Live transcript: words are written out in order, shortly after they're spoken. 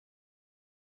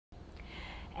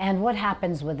And what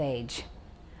happens with age?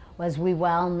 Well, as we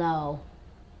well know,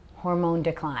 hormone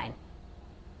decline.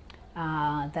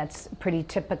 That's pretty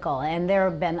typical. And there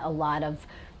have been a lot of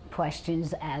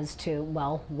questions as to,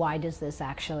 well, why does this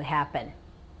actually happen?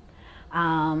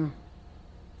 Well,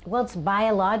 it's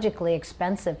biologically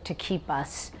expensive to keep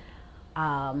us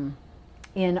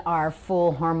in our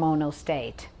full hormonal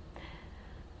state.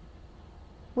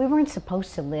 We weren't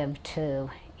supposed to live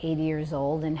to 80 years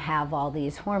old and have all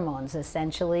these hormones.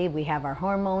 Essentially, we have our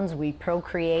hormones, we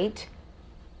procreate,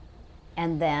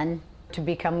 and then to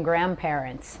become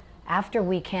grandparents. After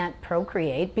we can't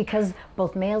procreate, because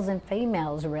both males and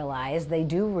females realize they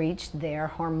do reach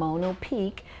their hormonal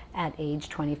peak at age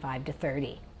 25 to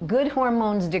 30. Good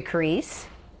hormones decrease,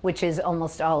 which is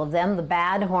almost all of them. The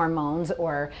bad hormones,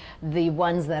 or the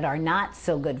ones that are not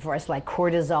so good for us, like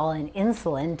cortisol and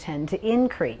insulin, tend to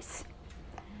increase.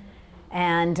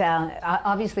 And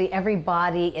obviously every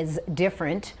body is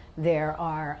different. There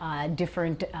are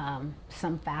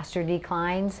some faster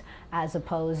declines as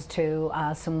opposed to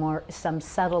some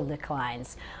subtle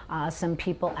declines. Some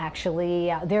people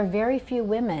actually, there are very few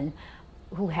women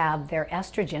who have their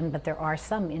estrogen, but there are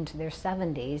some into their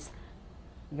 70s.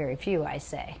 Very few, I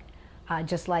say.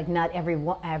 Just like not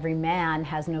every man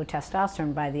has no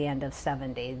testosterone by the end of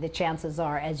 70. The chances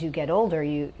are, as you get older,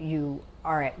 you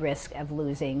are at risk of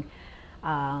losing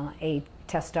a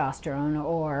testosterone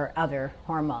or other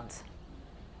hormones.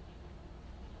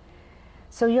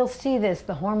 So you'll see this,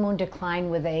 the hormone decline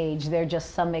with age. There are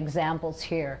just some examples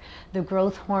here. The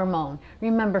growth hormone.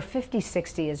 Remember, 50,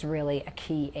 60 is really a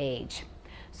key age.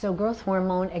 So growth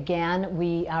hormone, again,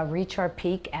 we reach our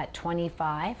peak at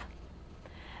 25,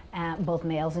 both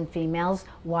males and females.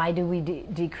 Why do we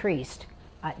decrease?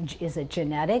 Is it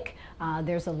genetic?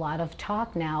 There's a lot of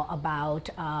talk now about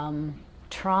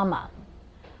trauma,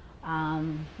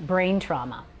 brain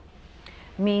trauma,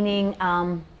 meaning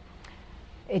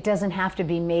it doesn't have to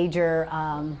be major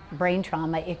brain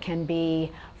trauma. It can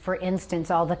be, for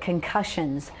instance, all the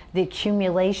concussions, the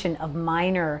accumulation of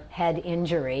minor head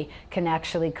injury can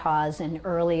actually cause an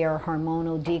earlier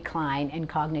hormonal decline in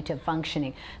cognitive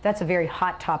functioning. That's a very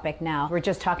hot topic now. We're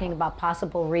just talking about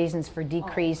possible reasons for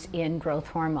decrease in growth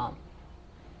hormone.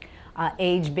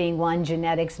 Age being one,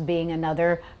 genetics being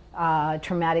another,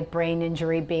 traumatic brain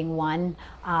injury being one,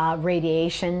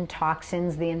 radiation,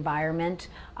 toxins, the environment,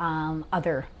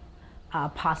 other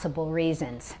possible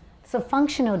reasons. So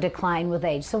functional decline with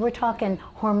age. So we're talking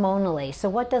hormonally. So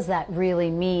what does that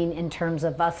really mean in terms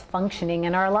of us functioning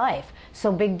in our life? So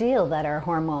big deal that our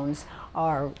hormones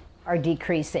are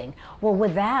decreasing. Well,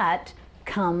 with that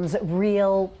comes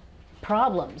real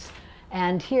problems.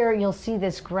 And here you'll see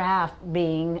this graph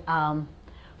being,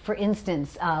 for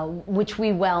instance, which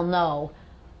we well know,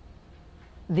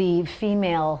 the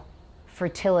female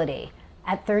fertility.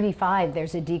 At 35,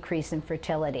 there's a decrease in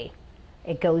fertility.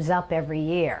 It goes up every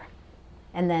year.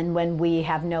 And then when we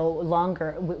have no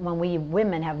longer, when we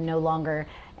women have no longer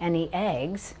any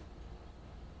eggs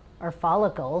or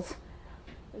follicles,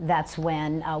 that's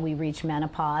when we reach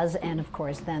menopause, and of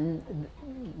course then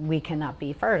we cannot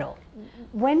be fertile.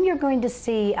 When you're going to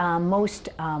see most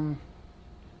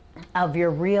of your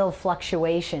real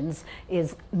fluctuations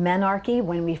is menarche,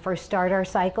 when we first start our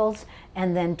cycles,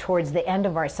 and then towards the end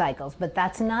of our cycles. But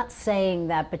that's not saying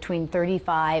that between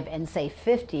 35 and say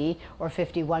 50 or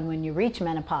 51 when you reach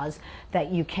menopause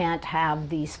that you can't have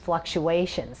these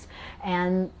fluctuations.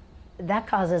 And that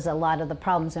causes a lot of the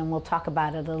problems, and we'll talk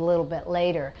about it a little bit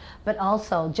later. But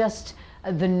also just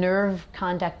the nerve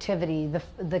conductivity,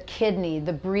 the kidney,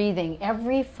 the breathing,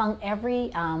 every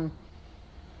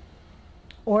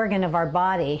organ of our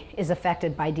body is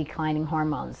affected by declining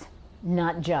hormones,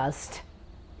 not just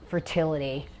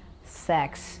fertility,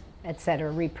 sex,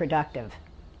 etc., reproductive.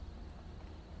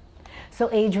 So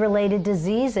age-related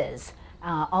diseases,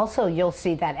 also you'll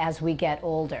see that as we get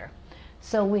older.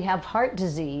 So we have heart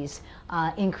disease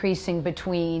increasing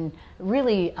between,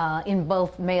 really in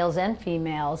both males and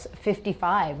females,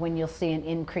 55 when you'll see an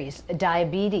increase.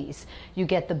 Diabetes, you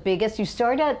get the biggest, you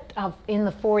start at in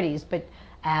the 40s, but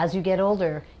as you get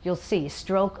older, you'll see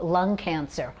stroke, lung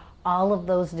cancer, all of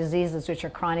those diseases, which are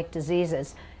chronic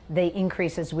diseases, they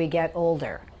increase as we get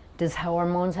older. Does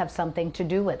hormones have something to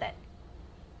do with it?